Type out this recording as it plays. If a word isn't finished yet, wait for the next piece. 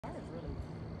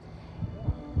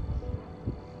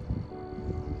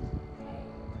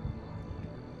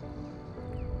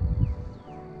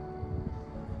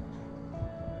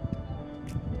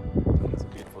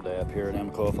here at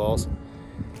Amicalola Falls.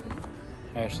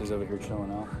 Ashley's over here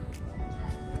chilling out.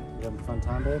 You having a fun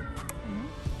time, babe? Mm-hmm.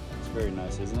 It's very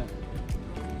nice, isn't it?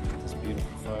 This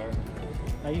beautiful fire.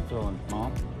 How you feeling,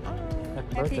 Mom?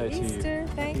 Happy birthday to you. Easter.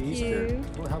 Thank you.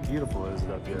 Well, how beautiful is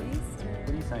it up here? Easter. What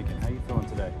are you thinking? How you feeling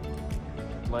today?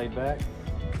 Laid back?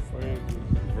 Very good.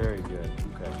 Very good.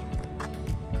 Okay.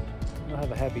 You'll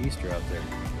have a happy Easter out there.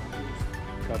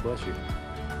 God bless you.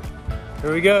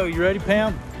 Here we go. You ready,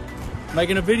 Pam?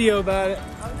 Making a video about it.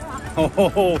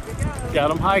 Oh, got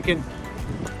them hiking.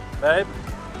 Babe,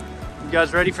 you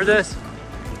guys ready for this?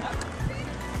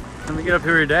 Let me get up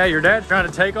here with your dad. Your dad's trying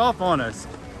to take off on us.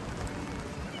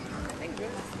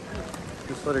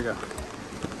 Just let her go.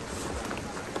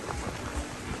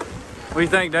 What do you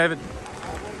think, David?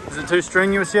 Is it too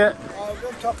strenuous yet? I've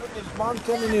been top of this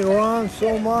mountain and it runs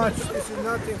so much. This is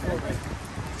nothing for me.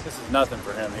 This is nothing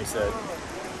for him, he said.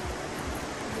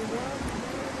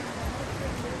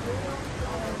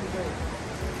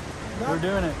 We're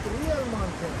doing it. Real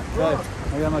mountain. Good.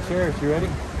 I got my chairs. You ready?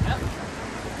 Yep.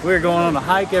 We're going on a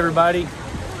hike, everybody.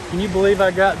 Can you believe I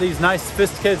got these nice,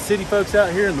 sophisticated city folks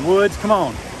out here in the woods? Come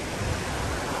on.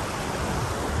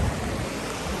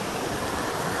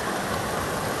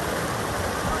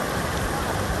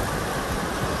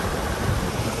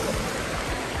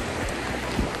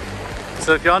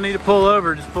 So if y'all need to pull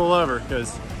over, just pull over,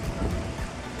 because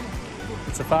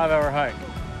it's a 5-hour hike.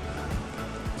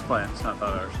 It's planned, it's not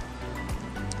 5 hours.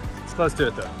 It's close to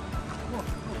it though.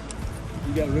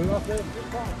 You got Ruby off there?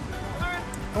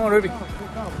 Come on, Ruby.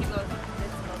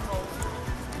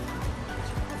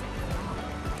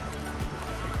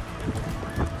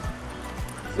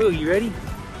 Ooh, you ready?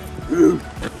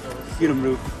 Get him,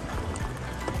 Ruby.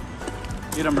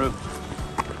 Get him, Ruby.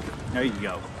 There you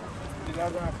go.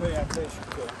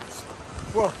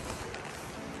 Well,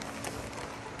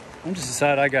 I'm just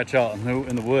excited I got y'all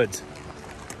in the woods.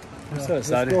 I'm so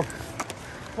excited.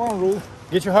 Come on, Roo.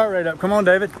 Get your heart rate up. Come on,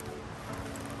 David.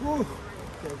 Woo.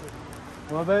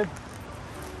 Well, babe,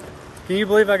 can you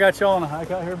believe I got y'all on a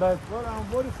hike out here, babe? Well,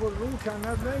 I'm waiting for Roo.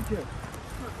 Cannot make it.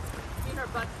 See her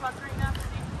butt puckering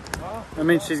up? I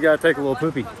mean, she's got to take a little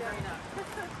poopy.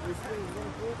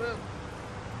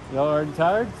 Y'all already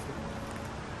tired?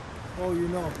 Oh, you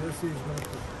know, this is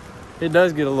nothing. It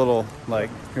does get a little, like,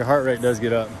 your heart rate does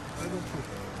get up.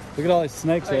 Look at all these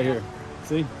snakes right here.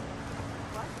 See?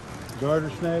 Garter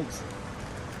snakes.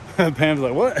 Pam's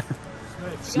like, what?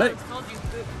 Snake.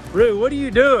 Rue, what are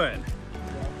you doing?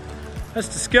 That's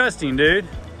disgusting, dude.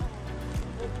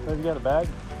 Have you got a bag?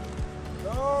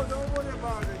 No, don't worry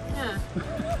about it. Yeah.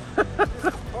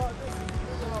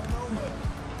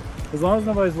 As long as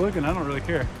nobody's looking, I don't really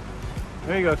care.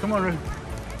 There you go. Come on, Rue.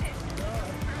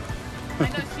 I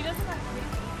know, she doesn't have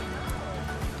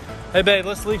to. Hey, babe,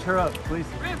 let's leash her up, please.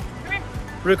 Rue, come here.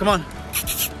 Rue, come on.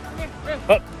 Come here,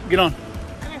 Rue. Up, get on.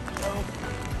 Come here.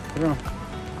 Get on.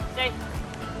 Stay.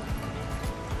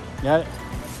 Got it?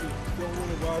 Don't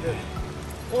worry about it.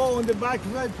 Oh, on the back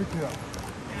right picture.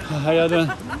 How y'all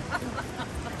doing?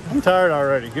 I'm tired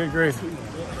already. Good grief.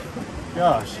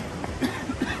 Gosh.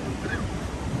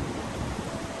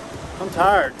 I'm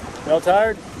tired. Y'all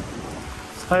tired?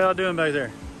 How y'all doing back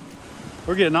there?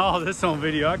 We're getting all of this on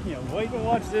video. I can't wait to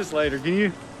watch this later. Can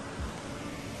you?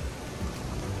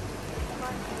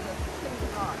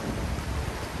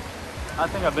 I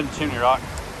think I've been to Chimney Rock.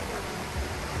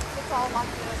 It's all like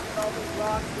this with all these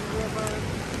rocks and rivers.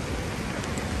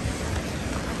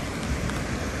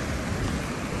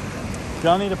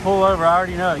 Y'all need to pull over. I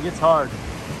already know it gets hard.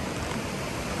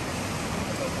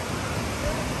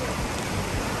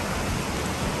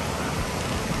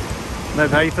 Babe,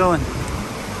 how you feeling?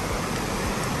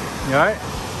 You alright?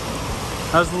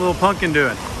 How's the little pumpkin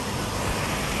doing?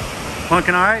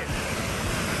 Pumpkin alright?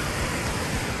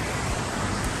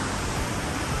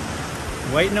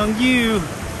 Waiting on you.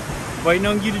 Waiting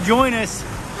on you to join us.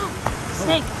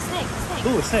 Snake, snake, snake.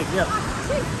 Ooh, a snake, yeah.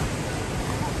 Snake.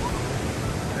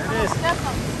 There it is. That's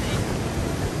not the snake.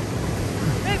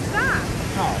 Big stop.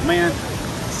 Oh man.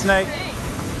 Snake.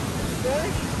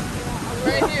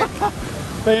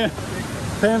 Right here.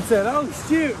 Pam said, oh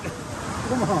shoot.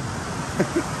 Come on.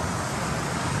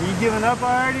 Are you giving up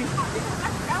already?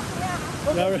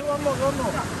 One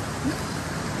more.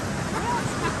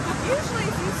 Usually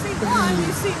if you see one,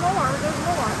 you see more. There's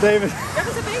more. David. There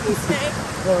was a baby snake.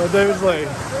 Oh, David's like.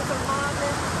 There's a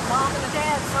mom and a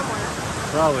dad somewhere.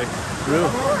 Probably. Really?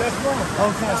 That's one. Oh,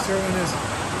 kind of sure it is.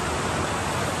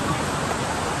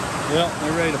 Yeah,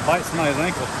 they're ready to bite somebody's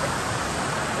ankle.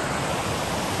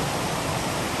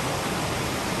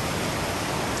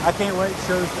 I can't wait to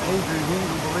show this to Adrian. He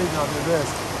wouldn't believe I'll do this.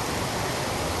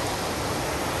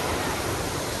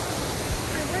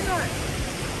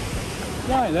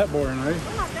 Why ain't that boring, right?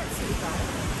 We're not that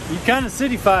city-fied. You kind of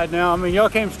city-fied now. I mean, y'all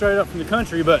came straight up from the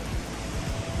country, but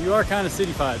you are kind of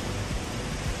city-fied.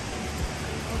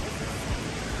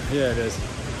 Yeah, it is.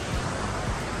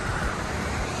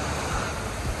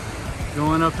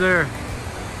 Going up there.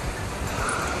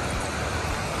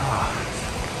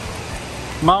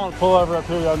 Might want to pull over up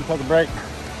here. Y'all can take a break.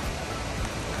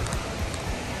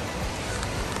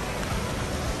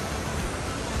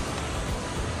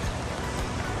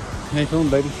 How you feeling,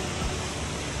 baby?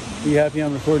 Are you happy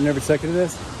I'm recording every second of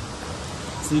this?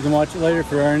 So you can watch it later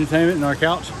for our entertainment and our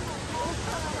couch?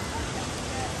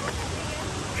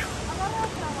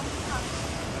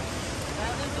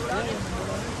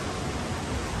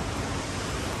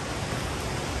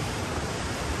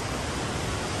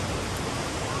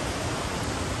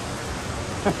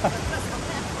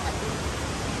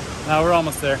 Now we're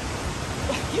almost there.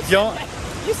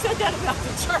 You said that about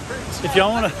the church. If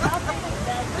y'all want to,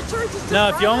 The church is just no,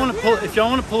 if y'all want to pull, here. if y'all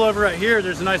want to pull over right here,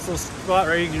 there's a nice little spot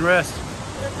where you can rest.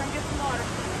 Let's go get some water.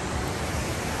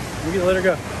 We can let her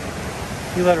go.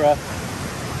 You let her off.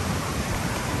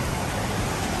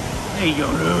 There you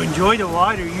go, Roo. Enjoy the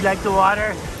water. You like the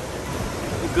water?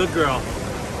 You're a good girl.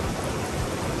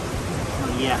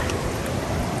 Oh yeah.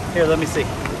 Here, let me see.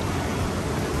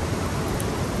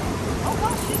 Oh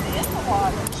gosh, she's in the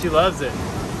water. She loves it.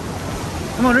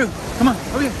 Come on, Roo. Come on,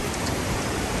 over here.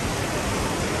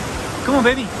 Come on,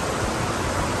 baby.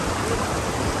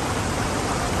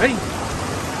 Ready?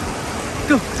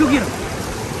 Go get him.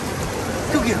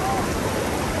 Go get him.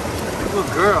 Good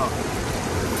girl.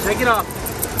 Take it off.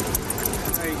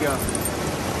 There you go.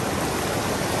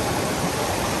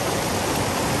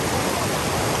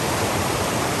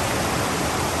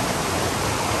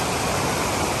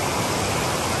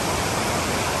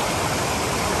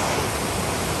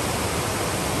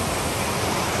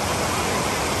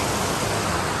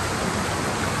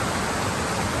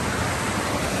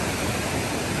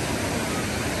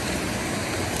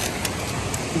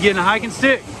 You getting a hiking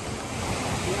stick?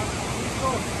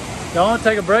 Y'all want to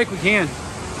take a break? We can.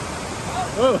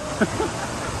 Whoa.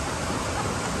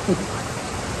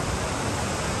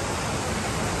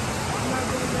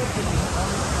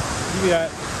 You got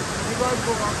it.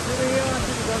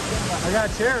 I got a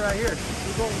chair right here.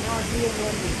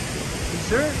 You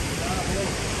sure?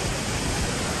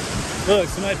 Look,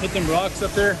 somebody put them rocks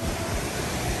up there.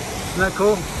 Isn't that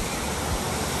cool?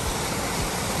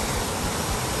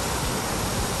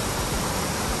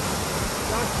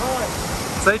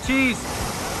 Say cheese.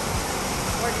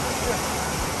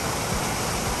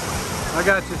 I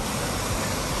got you.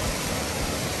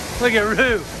 Look at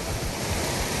Roo.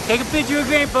 Take a picture of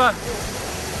Grandpa.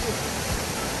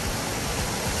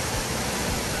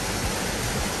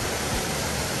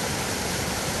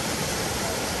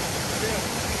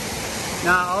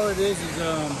 Now all it is you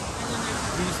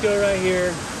just go right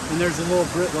here, and there's a little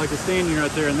like a standing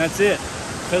right there, and that's it.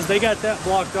 Because they got that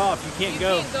blocked off, you can't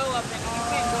go. You can't go up to the house.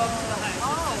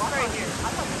 Oh, right here.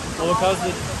 Well, because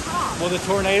the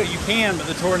tornado, you can, but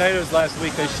the tornadoes last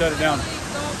week, they shut it down. That's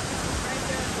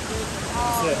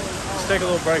it. Just take a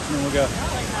little break and then we'll go. I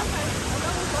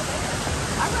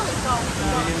really thought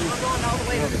we're going all the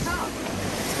way to the top.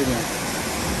 It's video.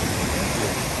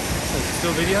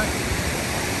 Still video?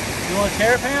 You want a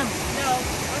chair, Pam? No.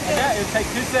 Yeah, it'll take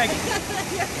 2 seconds.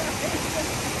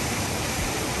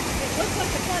 It looks like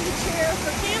a kind of chair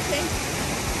for camping.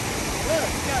 Look,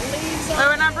 it's got leaves on it. Oh,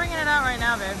 we're not bringing it out right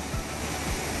now, babe.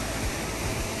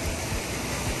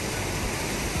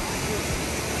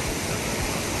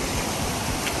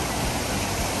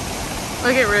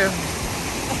 Look at Roo.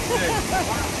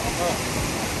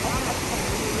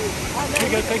 Here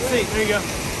you go, take a seat. There you go.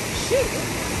 Shoot. I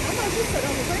thought you said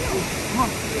on the ground. Come on.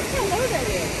 Look how low that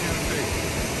is.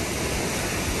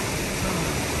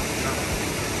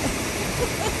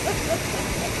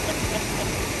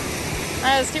 All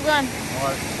right, let's keep going.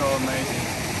 Oh, it's so amazing.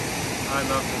 I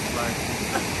love this place.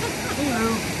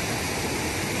 Hello.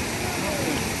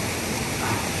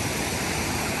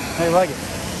 How you like it?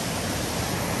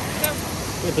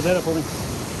 Yeah, put that up for me.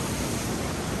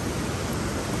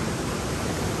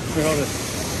 Here, hold this.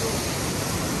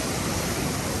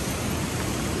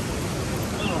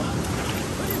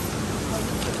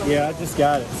 Yeah, I just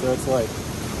got it, so it's like,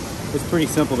 it's pretty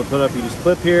simple to put up. You just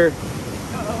clip here.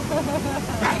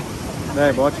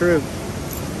 Hey, watch your roof.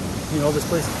 Can you hold this,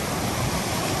 please?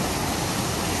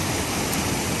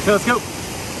 Okay, let's go.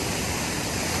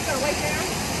 So wait there.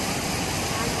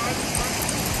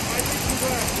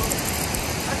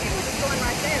 Okay, we're just going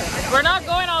right there. We're not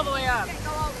going all the way up. We can't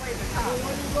go all the way to the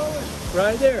top.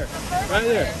 Right there. Right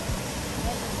there.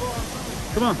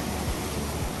 Come on.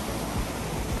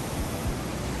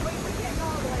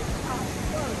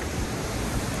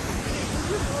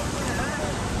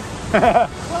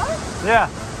 What? Yeah,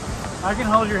 I can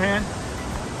hold your hand.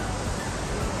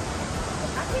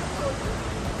 I can't hold you.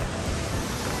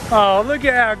 Oh, look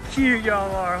at how cute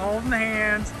y'all are, holding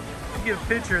hands. Get a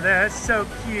picture of that. That's so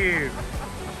cute.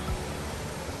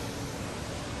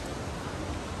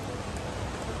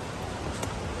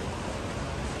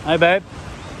 Hey, babe.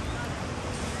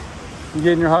 You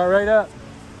getting your heart rate up?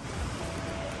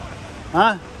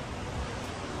 Huh?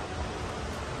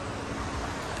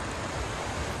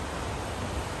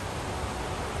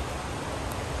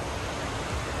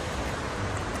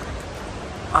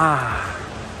 Ah.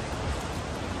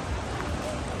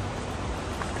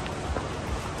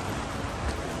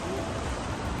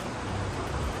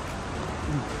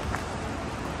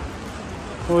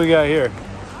 What we got here?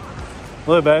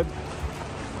 Look, babe.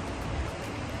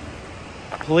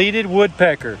 Pleated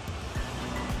woodpecker.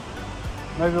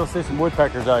 Maybe we'll see some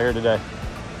woodpeckers out here today.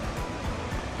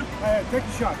 Hey, take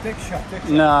a shot, take a shot, take a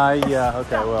shot. Nah, yeah,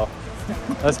 okay, well.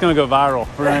 That's gonna go viral.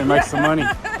 We're gonna make some money.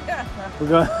 We're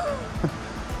gonna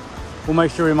we'll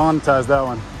make sure we monetize that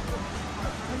one.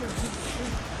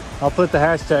 I'll put the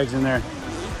hashtags in there.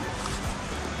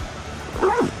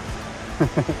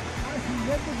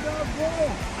 Let the dog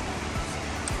go.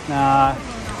 Nah,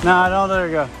 no, there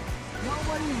you go. Now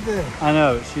what is there? I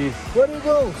know, she's, Where it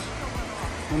goes?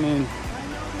 I mean,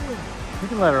 you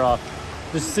can let her off.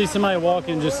 Just see somebody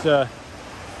walking, just tighten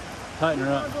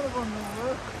her up. I'm not gonna go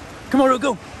nowhere. Come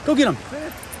on, go get him.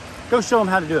 Sit. Go show him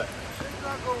how to do it. She's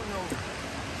not going nowhere.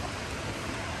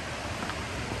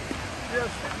 Yeah,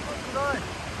 she's good tonight.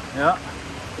 Yeah.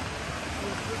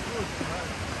 She's good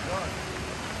tonight.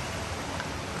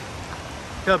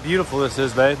 Look how beautiful this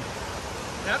is, babe.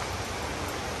 Yep.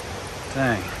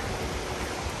 Dang.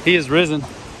 He is risen.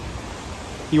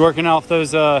 You working off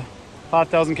those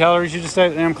 5,000 calories you just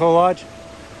ate at the Amicalola Lodge?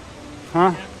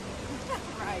 Huh?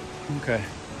 Right. Okay.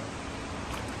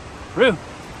 Rue.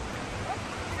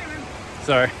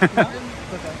 Sorry.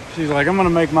 She's like, I'm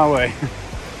gonna make my way.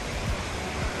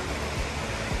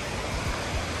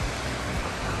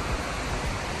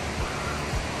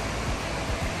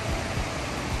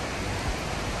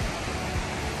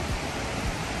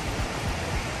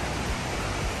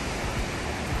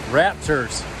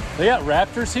 Raptors. They got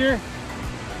raptors here?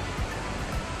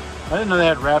 I didn't know they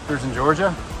had raptors in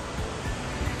Georgia.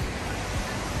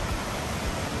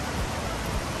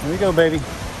 Here we go, baby.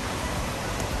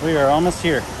 We are almost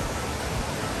here.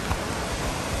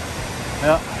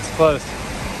 Yep, it's close.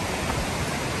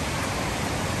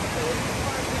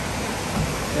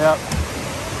 Yep.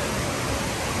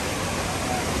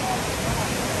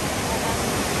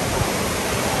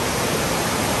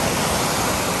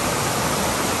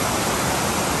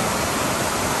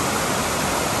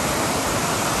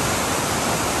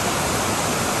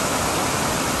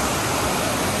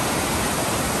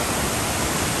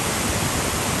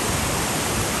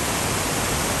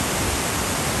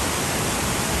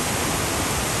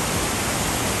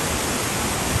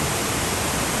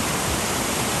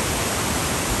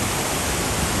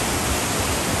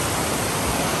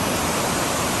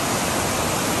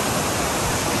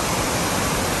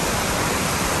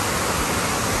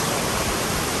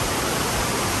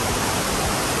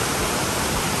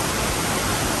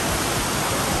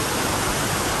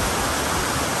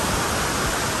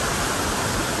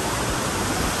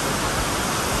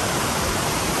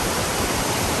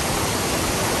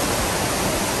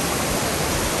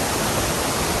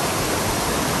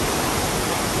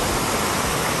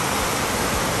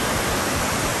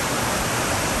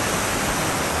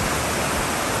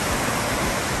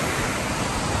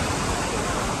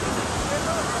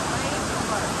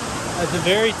 At the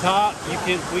very top, we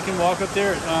can walk up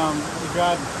there. We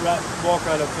walk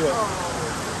right up to it. So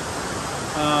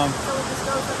it just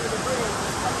goes under the bridge.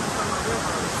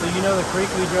 So you know the creek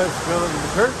we drove over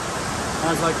the church?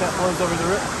 I was like, that flows over the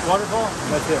waterfall?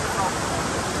 That's it.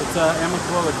 It's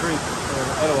Amicalola Creek, or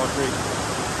Etowah Creek.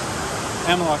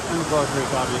 Amicalola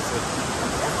Creek, obviously.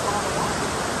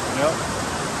 Yep.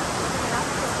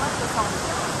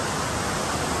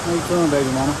 How you feeling, baby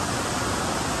mama?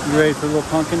 You ready for a little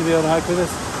pumpkin to be able to hike with us?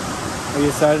 Are you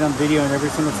excited? I'm videoing every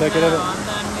single second of it. I'm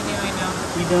done videoing now.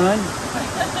 You done?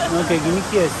 Okay, give me a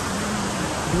kiss.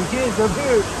 Give me a kiss up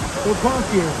here. Go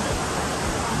pumpkin.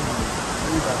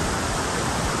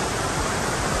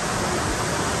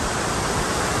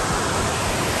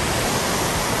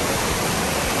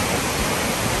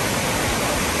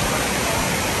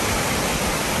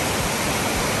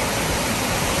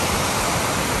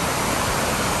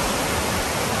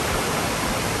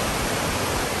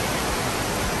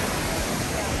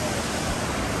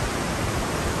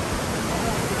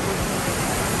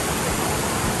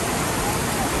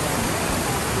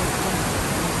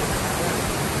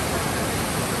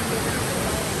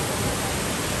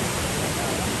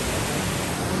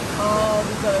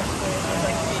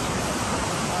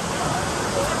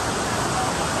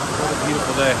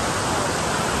 Beautiful day.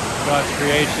 God's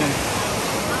creation.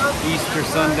 Easter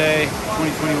Sunday,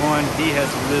 2021. He has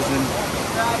risen.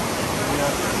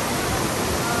 Yeah.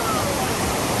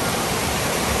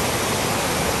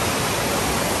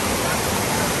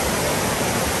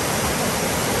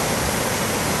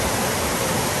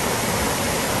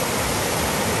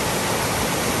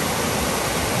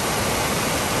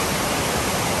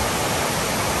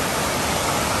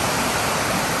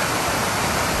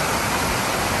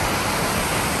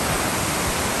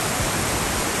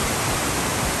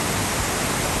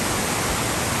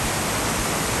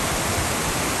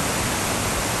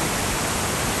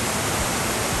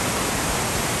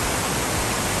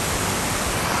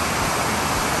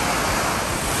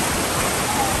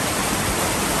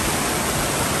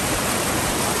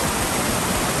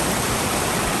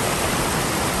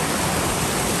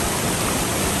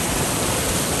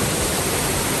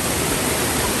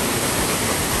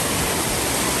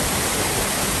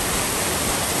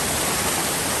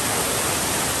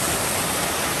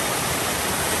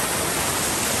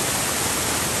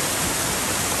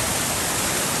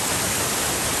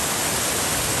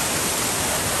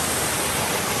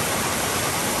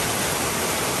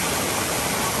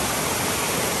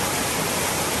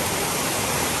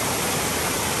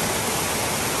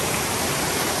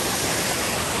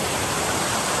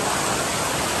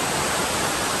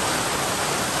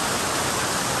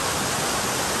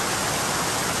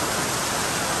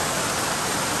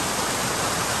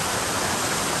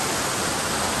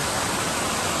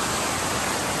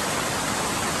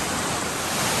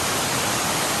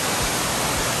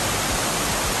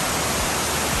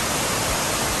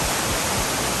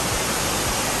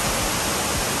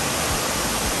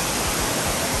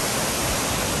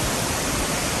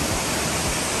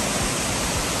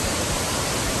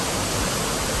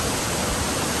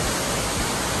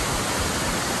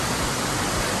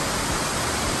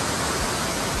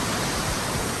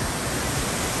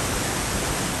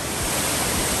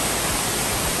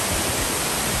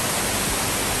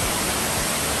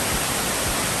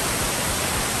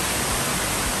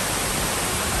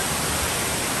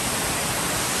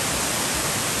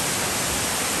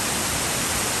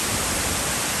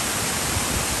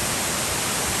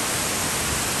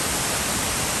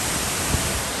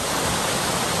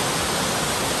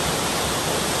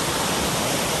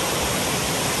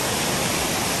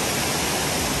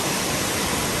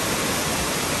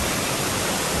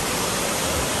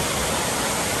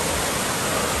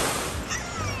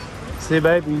 See,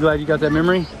 babe, you glad you got that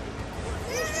memory?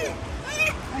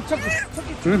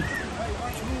 Hmm?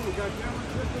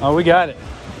 Oh, we got it.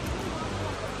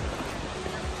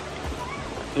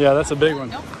 Yeah, that's a big one.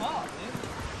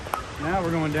 Now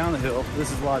we're going down the hill. This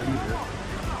is a lot easier.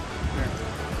 Here.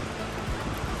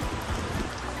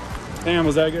 Damn,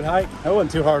 was that a good hike? That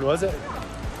wasn't too hard, was it?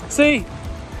 See?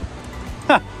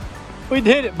 We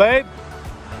did it, babe.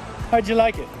 How'd you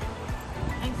like it?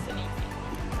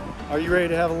 Are you ready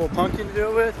to have a little pumpkin to do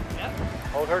it with? Yep.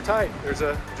 Hold her tight. There's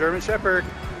a German Shepherd.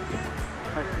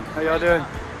 How y'all doing?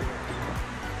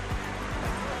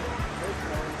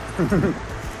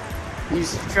 You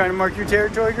trying to mark your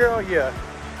territory, girl? Yeah.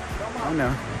 I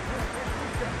know.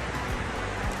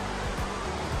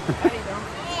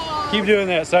 Keep doing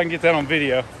that so I can get that on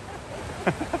video.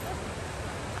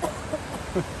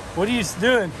 What are you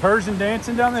doing? Persian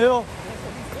dancing down the hill?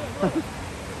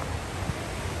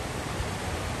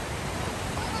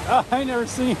 Oh, I ain't never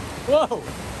seen. Whoa!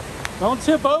 Don't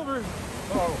tip over.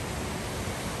 Oh,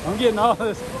 I'm getting all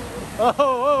this.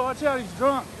 Oh, watch out, he's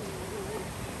drunk.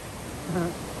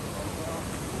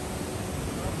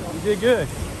 You did good.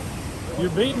 You're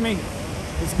beating me.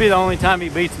 This will be the only time he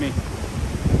beats me.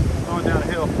 Going down a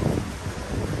hill.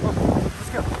 Oh, let's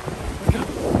go. Let's go.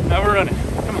 Now we're running.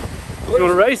 Come on. You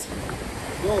want to race?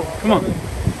 Go. Come on.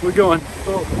 We're going.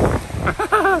 Go.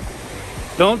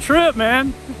 Don't trip,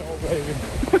 man. Oh, baby.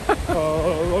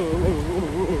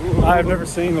 I've never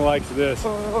seen the likes of this.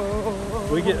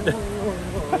 We get.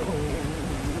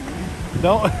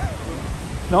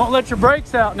 Don't let your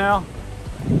brakes out now.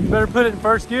 You better put it in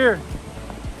first gear.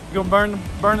 You're gonna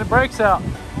burn the brakes out.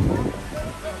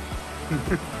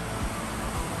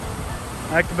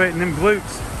 Activating them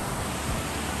glutes.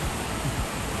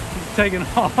 He's taking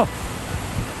off.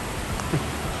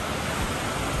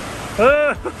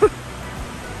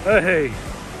 Hey.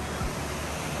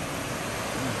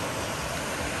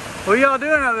 What y'all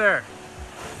doing out there?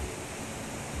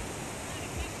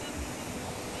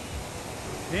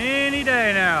 Any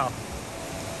day now.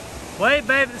 Wave,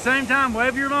 babe, at the same time.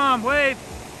 Wave your mom. Wave.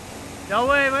 Y'all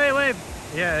wave, wave.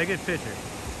 Yeah, a good picture.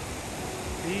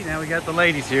 See, now we got the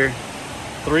ladies here.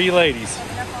 3 ladies.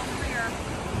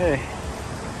 Okay,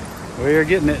 we are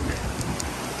getting it.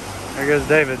 There goes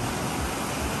David.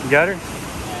 You got her?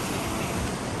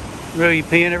 Really, you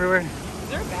peeing everywhere? Is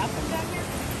there a bathroom down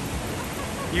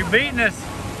here? You beating us.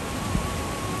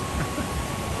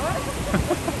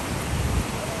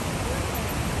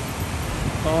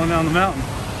 Falling down the mountain.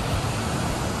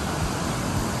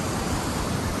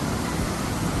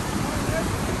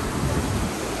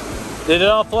 Did it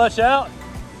all flush out?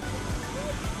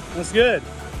 That's good.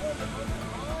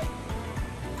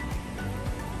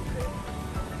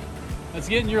 That's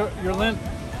getting your lymph.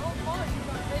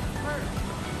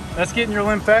 That's getting your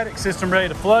lymphatic system ready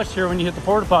to flush here when you hit the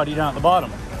porta potty down at the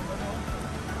bottom.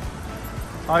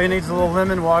 All you need is a little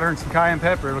lemon water and some cayenne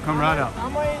pepper. It'll come right out.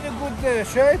 Am I in a good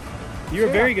shape? You're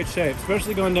in very good shape,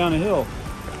 especially going down a hill.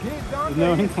 There's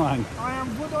no incline. I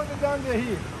am good on the down the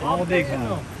hill. All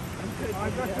decline. I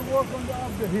got to work on the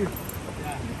up the hill.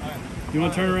 You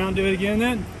want to turn around and do it again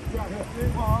then?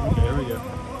 Okay, there we go.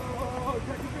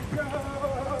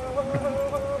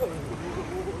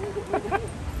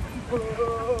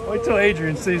 Wait till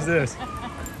Adrian sees this.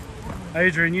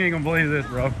 Adrian, you ain't gonna believe this,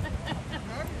 bro.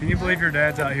 Can you believe your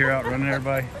dad's out here outrunning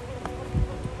everybody?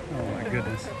 Oh my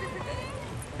goodness.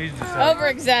 He's just Over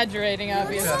exaggerating,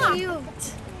 obviously. Cute.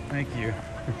 Thank you.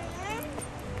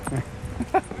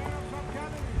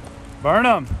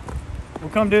 Burnham, we'll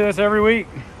come do this every week.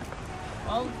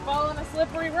 Well, fall on a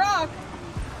slippery rock.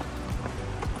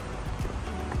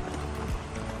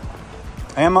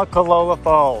 Amicalola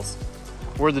Falls,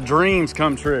 where the dreams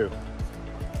come true.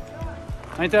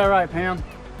 Ain't that right, Pam?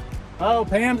 Oh,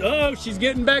 Pam, oh, she's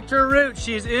getting back to her roots.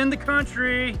 She's in the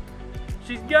country.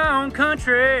 She's gone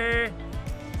country.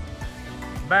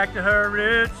 Back to her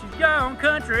roots, she's gone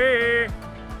country.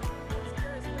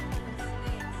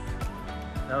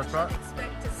 That was probably,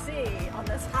 Expect to see on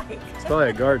this hike. it's probably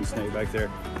a garden snake back there.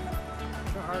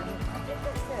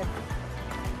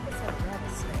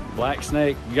 Black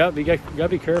snake. You gotta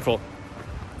be careful.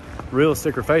 Real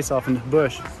stick her face off in the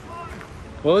bush.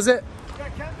 What was it? Can we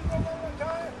go one more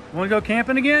time? Want to go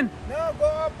camping again? No, go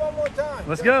up one more time.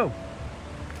 Let's go.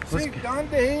 See, down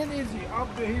the hill easy.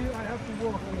 Up the hill, I have to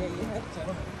walk.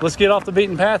 Let's get off the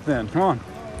beaten path then. Come on.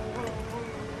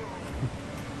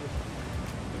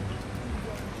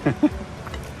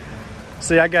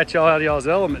 See, I got y'all out of y'all's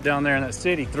element down there in that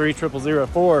city,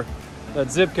 30004.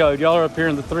 That zip code. Y'all are up here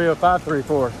in the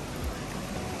 30534.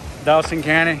 Dawson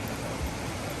County,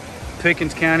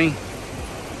 Pickens County.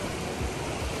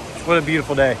 What a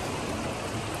beautiful day.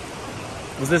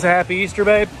 Was this a happy Easter,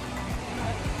 babe?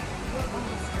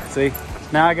 See,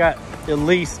 now I got at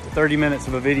least 30 minutes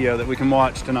of a video that we can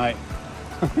watch tonight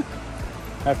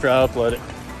after I upload it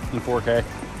in 4K.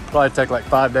 Probably take like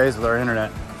 5 days with our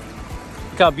internet.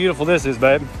 Look how beautiful this is,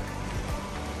 babe.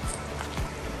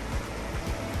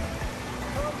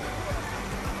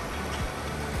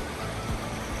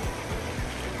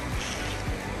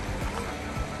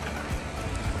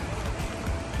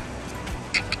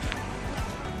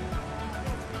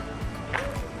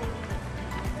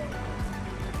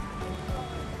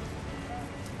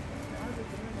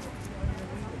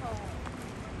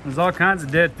 There's all kinds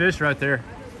of dead fish right there.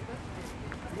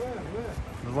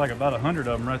 There's like about 100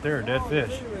 of them right there, dead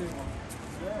fish.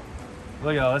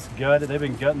 Look at all this gutted. They've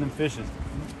been gutting them fishes.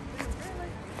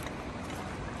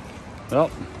 Well,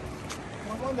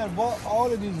 I wonder what all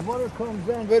of these water comes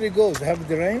down. Where it goes? Have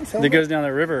the rain? it goes down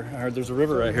the river. I heard there's a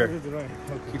river right here.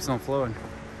 Keeps on flowing.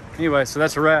 Anyway, so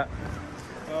that's a wrap.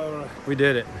 All right. We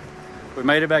did it. We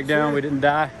made it back down. We didn't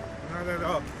die. Not at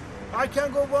all. I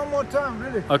can go one more time,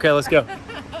 really. Okay, let's go.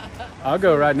 I'll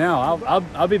go right now.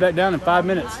 I'll be back down in 5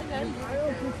 minutes. I hope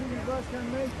you guys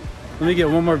can make it. Let me get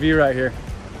one more view right here.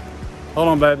 Hold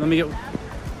on, babe. Let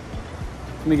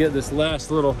me get this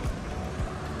last little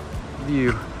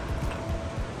view.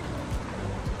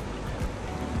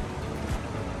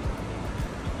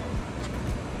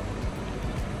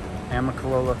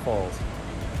 Amicalola Falls.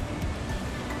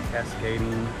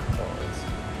 Cascading Falls.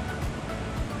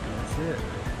 That's it.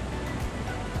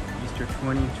 Easter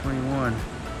 2021.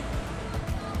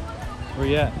 Where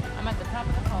you at? I'm at the top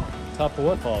of the falls. Top of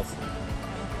what falls?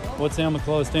 What's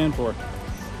Amicalola stand for? I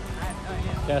have no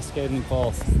idea. Cascading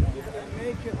Falls. If they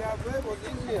make it that way, it was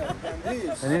easier than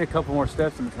this. They need a couple more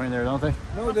steps in between there, don't they?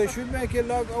 No, they should make it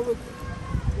like over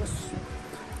just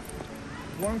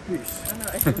one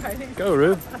piece. Go,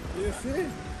 Rube. You see?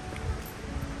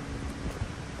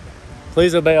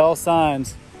 Please obey all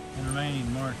signs and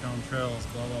remain marked on trails,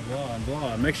 blah, blah, blah, and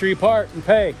blah. Make sure you park and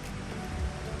pay.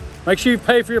 Make sure you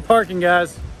pay for your parking,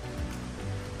 guys.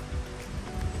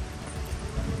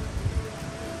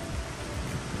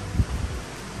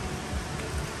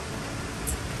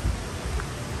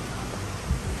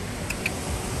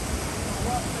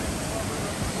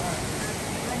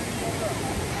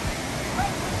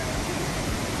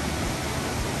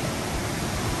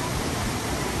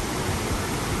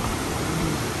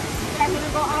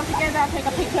 go all together. I'll take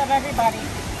a picture of everybody.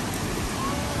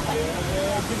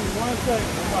 Give me 1 second.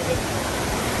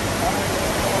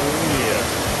 Oh, yeah.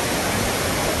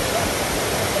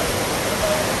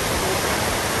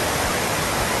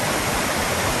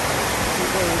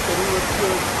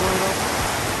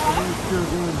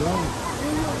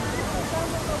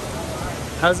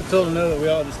 How's it feel to know that we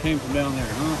all just came from down there,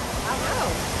 huh? I know.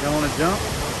 Y'all want to jump?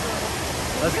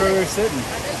 That's where we were sitting. I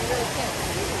know you really can't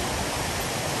see.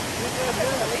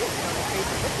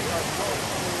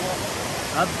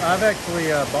 I've actually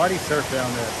body surfed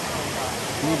down there.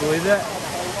 Can you believe that?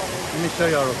 Let me show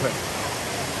y'all real quick.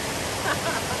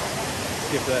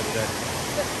 Skip that today.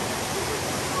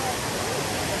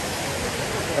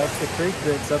 That's the creek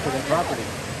that's up at the property.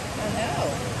 I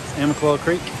know. Amicalola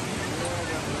Creek.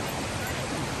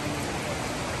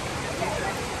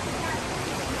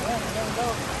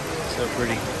 So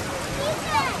pretty.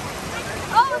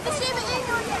 Oh, the Shiba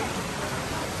Inu again.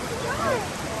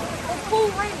 It's cool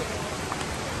raining.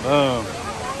 Boom.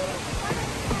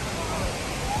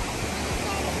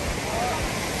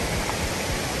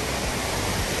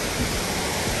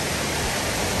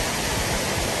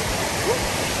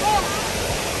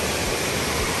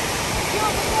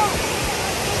 Oh.